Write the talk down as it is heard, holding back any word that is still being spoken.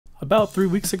About 3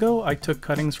 weeks ago, I took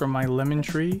cuttings from my lemon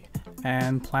tree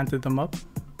and planted them up.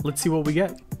 Let's see what we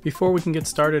get. Before we can get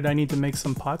started, I need to make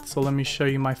some pots, so let me show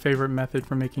you my favorite method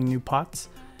for making new pots.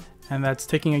 And that's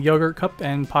taking a yogurt cup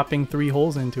and popping 3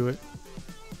 holes into it.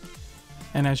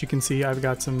 And as you can see, I've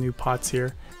got some new pots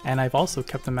here, and I've also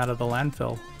kept them out of the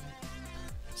landfill.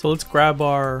 So let's grab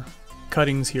our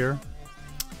cuttings here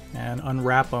and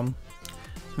unwrap them.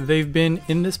 They've been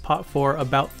in this pot for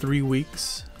about 3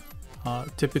 weeks.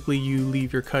 Typically you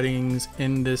leave your cuttings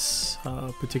in this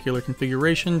particular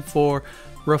configuration for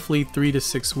roughly 3 to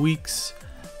 6 weeks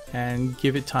and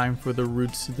give it time for the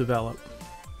roots to develop.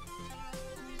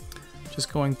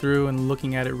 Just going through and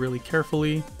looking at it really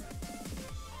carefully.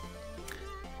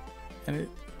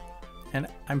 And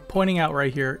I'm pointing out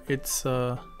right here, it's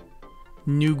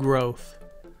new growth.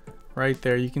 Right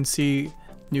there, you can see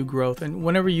new growth. And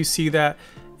whenever you see that,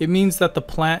 it means that the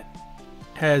plant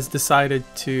has decided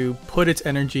to put its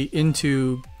energy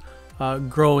into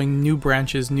growing new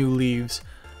branches, new leaves,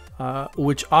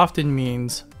 which often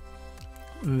means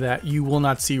that you will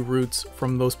not see roots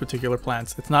from those particular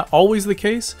plants. It's not always the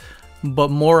case,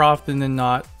 but more often than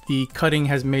not, the cutting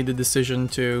has made the decision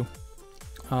to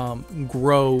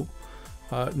grow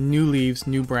new leaves,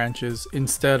 new branches,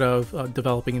 instead of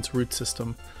developing its root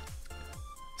system.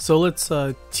 So let's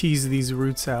tease these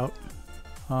roots out.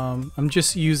 I'm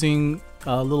just using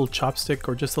a little chopstick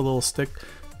or just a little stick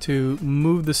to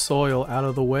move the soil out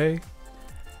of the way,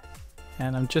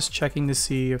 and I'm just checking to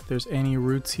see if there's any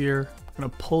roots here. I'm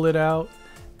gonna pull it out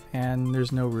and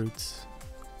there's no roots.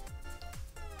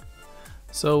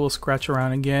 So we'll scratch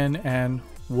around again, and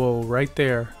whoa, right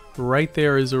there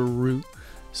is a root.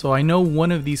 So I know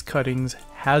one of these cuttings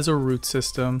has a root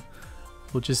system.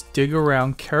 We'll just dig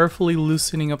around, carefully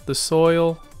loosening up the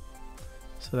soil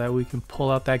so that we can pull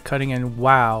out that cutting, and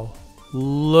wow,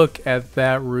 look at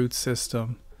that root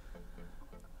system.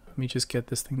 Let me just get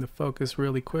this thing to focus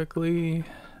really quickly.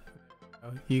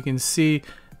 You can see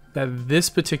that this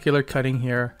particular cutting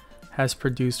here has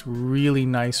produced really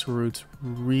nice roots,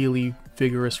 really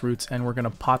vigorous roots, and we're gonna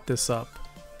pot this up.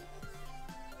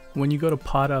 When you go to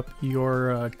pot up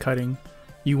your cutting,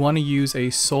 you want to use a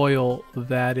soil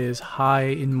that is high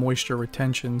in moisture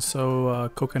retention.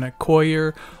 So coconut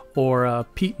coir or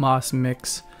peat moss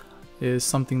mix is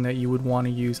something that you would want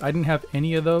to use. I didn't have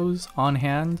any of those on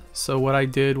hand, so what I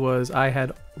did was I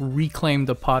had reclaimed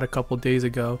a pot a couple days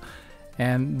ago,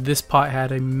 and this pot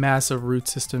had a massive root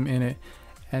system in it.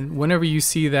 And whenever you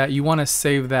see that, you want to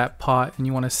save that pot, and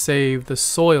you want to save the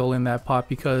soil in that pot,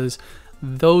 because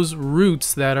those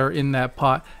roots that are in that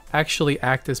pot actually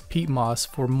act as peat moss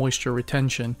for moisture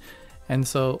retention. And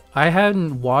so I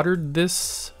hadn't watered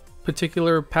this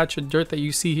particular patch of dirt that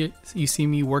you see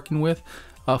me working with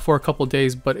for a couple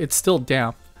days, but it's still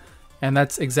damp, and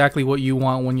that's exactly what you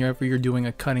want whenever you're doing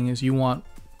a cutting. Is you want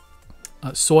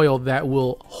soil that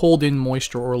will hold in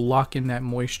moisture or lock in that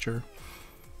moisture.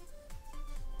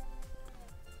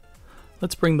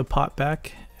 Let's bring the pot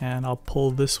back, and I'll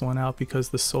pull this one out because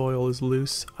the soil is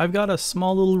loose. I've got a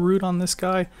small little root on this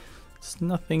guy. It's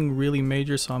nothing really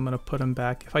major, so I'm gonna put him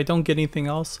back. If I don't get anything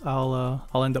else, I'll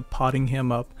end up potting him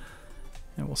up,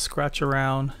 and we'll scratch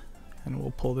around and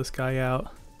we'll pull this guy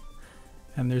out,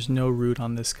 and there's no root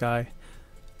on this guy.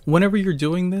 Whenever you're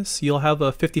doing this, you'll have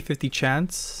a 50-50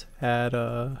 chance at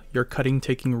your cutting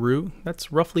taking root.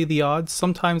 That's roughly the odds.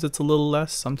 Sometimes it's a little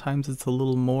less, sometimes it's a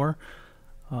little more.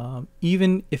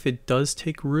 Even if it does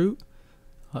take root,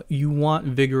 you want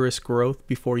vigorous growth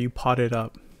before you pot it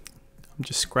up. I'm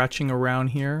just scratching around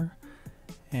here,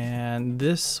 and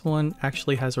this one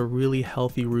actually has a really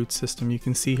healthy root system. You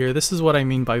can see here, this is what I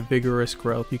mean by vigorous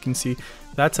growth. You can see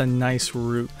that's a nice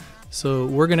root. So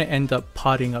we're gonna end up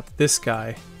potting up this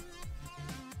guy.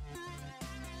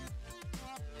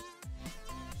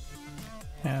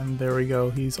 And there we go,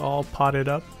 he's all potted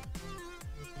up,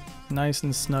 nice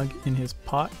and snug in his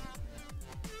pot.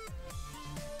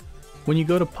 When you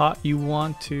go to pot, you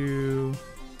want to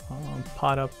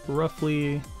pot up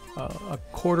roughly a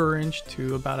 1/4 inch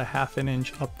to about a 1/2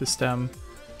 inch up the stem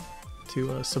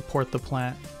to support the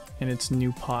plant in its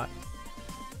new pot.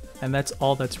 And that's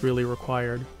all that's really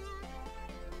required.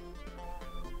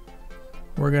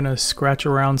 We're gonna scratch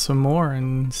around some more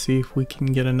and see if we can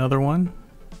get another one.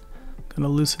 Gonna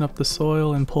loosen up the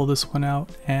soil and pull this one out,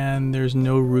 and there's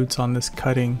no roots on this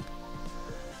cutting.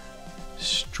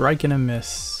 Strike and a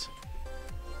miss.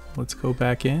 Let's go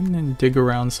back in and dig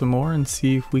around some more and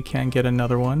see if we can't get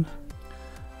another one.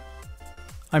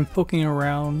 I'm poking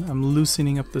around, I'm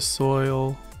loosening up the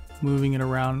soil, moving it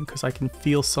around because I can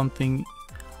feel something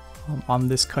on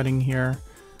this cutting here.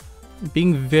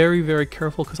 being very, very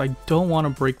careful because I don't want to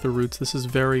break the roots. This is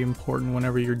very important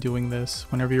whenever you're doing this.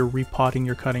 Whenever you're repotting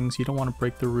your cuttings, you don't want to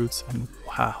break the roots. And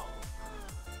wow.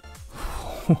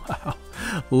 Wow.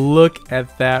 Look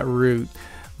at that root.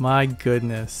 My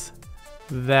goodness.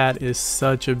 That is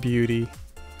such a beauty.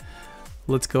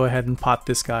 Let's go ahead and pot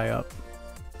this guy up.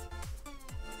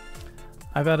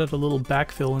 I've added a little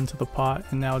backfill into the pot,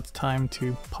 and now it's time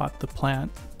to pot the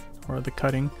plant or the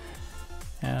cutting.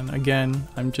 And again,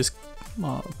 I'm just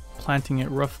planting it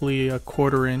roughly a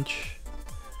 1/4 inch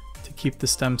to keep the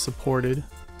stem supported.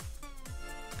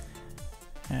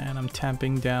 And I'm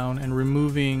tamping down and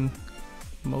removing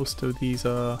most of these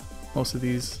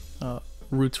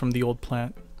roots from the old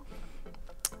plant.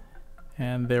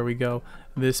 And there we go.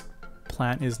 This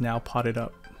plant is now potted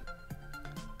up.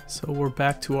 So we're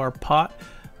back to our pot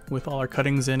with all our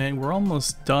cuttings in it. We're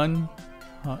almost done.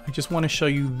 I just want to show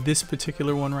you this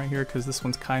particular one right here because this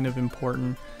one's kind of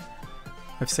important.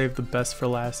 I've saved the best for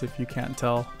last if you can't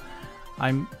tell.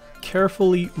 I'm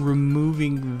carefully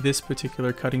removing this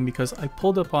particular cutting because I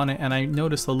pulled up on it and I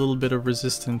noticed a little bit of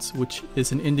resistance, which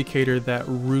is an indicator that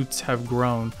roots have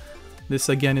grown. This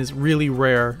again is really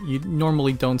rare. You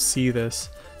normally don't see this.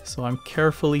 So I'm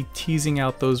carefully teasing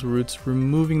out those roots,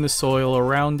 removing the soil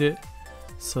around it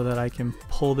so that I can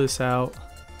pull this out.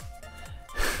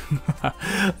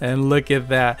 And look at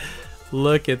that.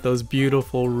 Look at those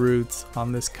beautiful roots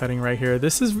on this cutting right here.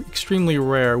 This is extremely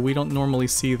rare. We don't normally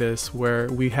see this where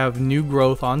we have new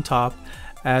growth on top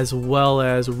as well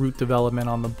as root development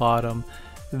on the bottom.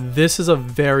 This is a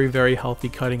very, very healthy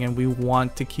cutting and we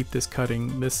want to keep this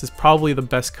cutting. This is probably the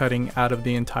best cutting out of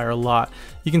the entire lot.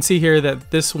 You can see here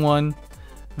that this one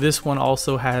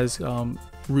also has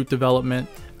root development.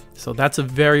 So that's a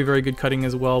very, very good cutting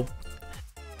as well.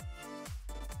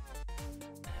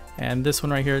 And this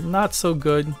one right here, not so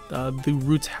good. The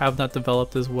roots have not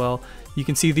developed as well. You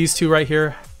can see these two right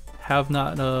here have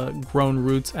not grown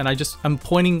roots. And I'm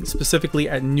pointing specifically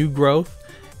at new growth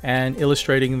and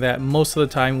illustrating that most of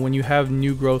the time when you have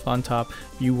new growth on top,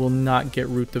 you will not get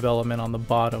root development on the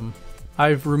bottom.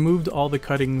 I've removed all the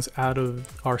cuttings out of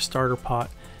our starter pot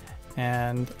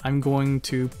and I'm going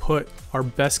to put our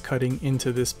best cutting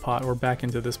into this pot or back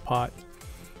into this pot.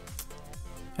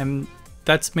 And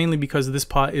that's mainly because this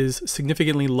pot is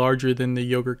significantly larger than the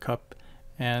yogurt cup,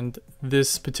 and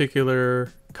this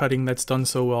particular cutting that's done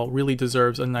so well really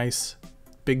deserves a nice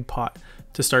big pot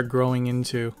to start growing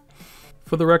into.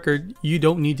 For the record, you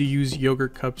don't need to use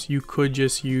yogurt cups. You could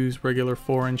just use regular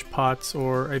 4-inch pots,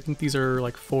 or I think these are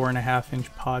like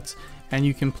 4.5-inch pots, and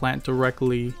you can plant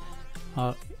directly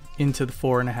into the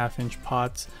 4.5-inch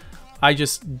pots. I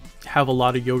just have a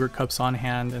lot of yogurt cups on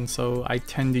hand, and so I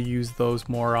tend to use those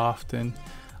more often.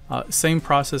 Same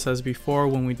process as before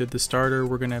when we did the starter.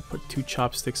 We're gonna put 2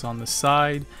 chopsticks on the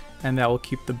side, and that will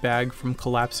keep the bag from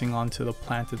collapsing onto the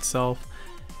plant itself.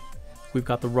 We've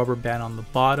got the rubber band on the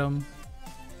bottom,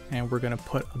 and we're gonna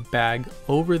put a bag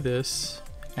over this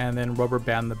and then rubber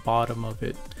band the bottom of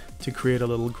it to create a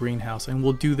little greenhouse. And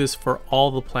we'll do this for all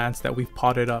the plants that we've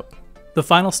potted up. The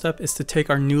final step is to take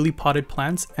our newly potted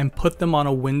plants and put them on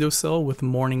a windowsill with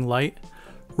morning light.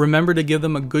 Remember to give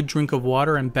them a good drink of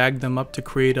water and bag them up to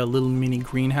create a little mini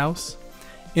greenhouse.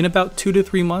 In about 2 to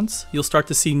 3 months, you'll start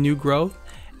to see new growth,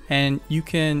 and you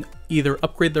can either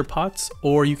upgrade their pots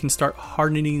or you can start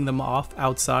hardening them off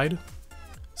outside.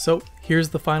 So here's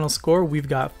the final score. We've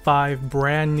got 5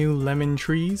 brand new lemon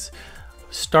trees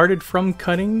started from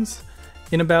cuttings.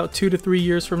 In about 2 to 3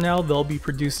 years from now, they'll be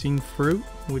producing fruit,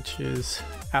 which is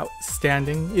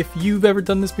outstanding. If you've ever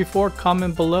done this before,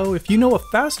 comment below. If you know a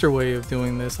faster way of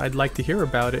doing this, I'd like to hear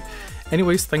about it.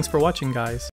 Anyways, thanks for watching, guys.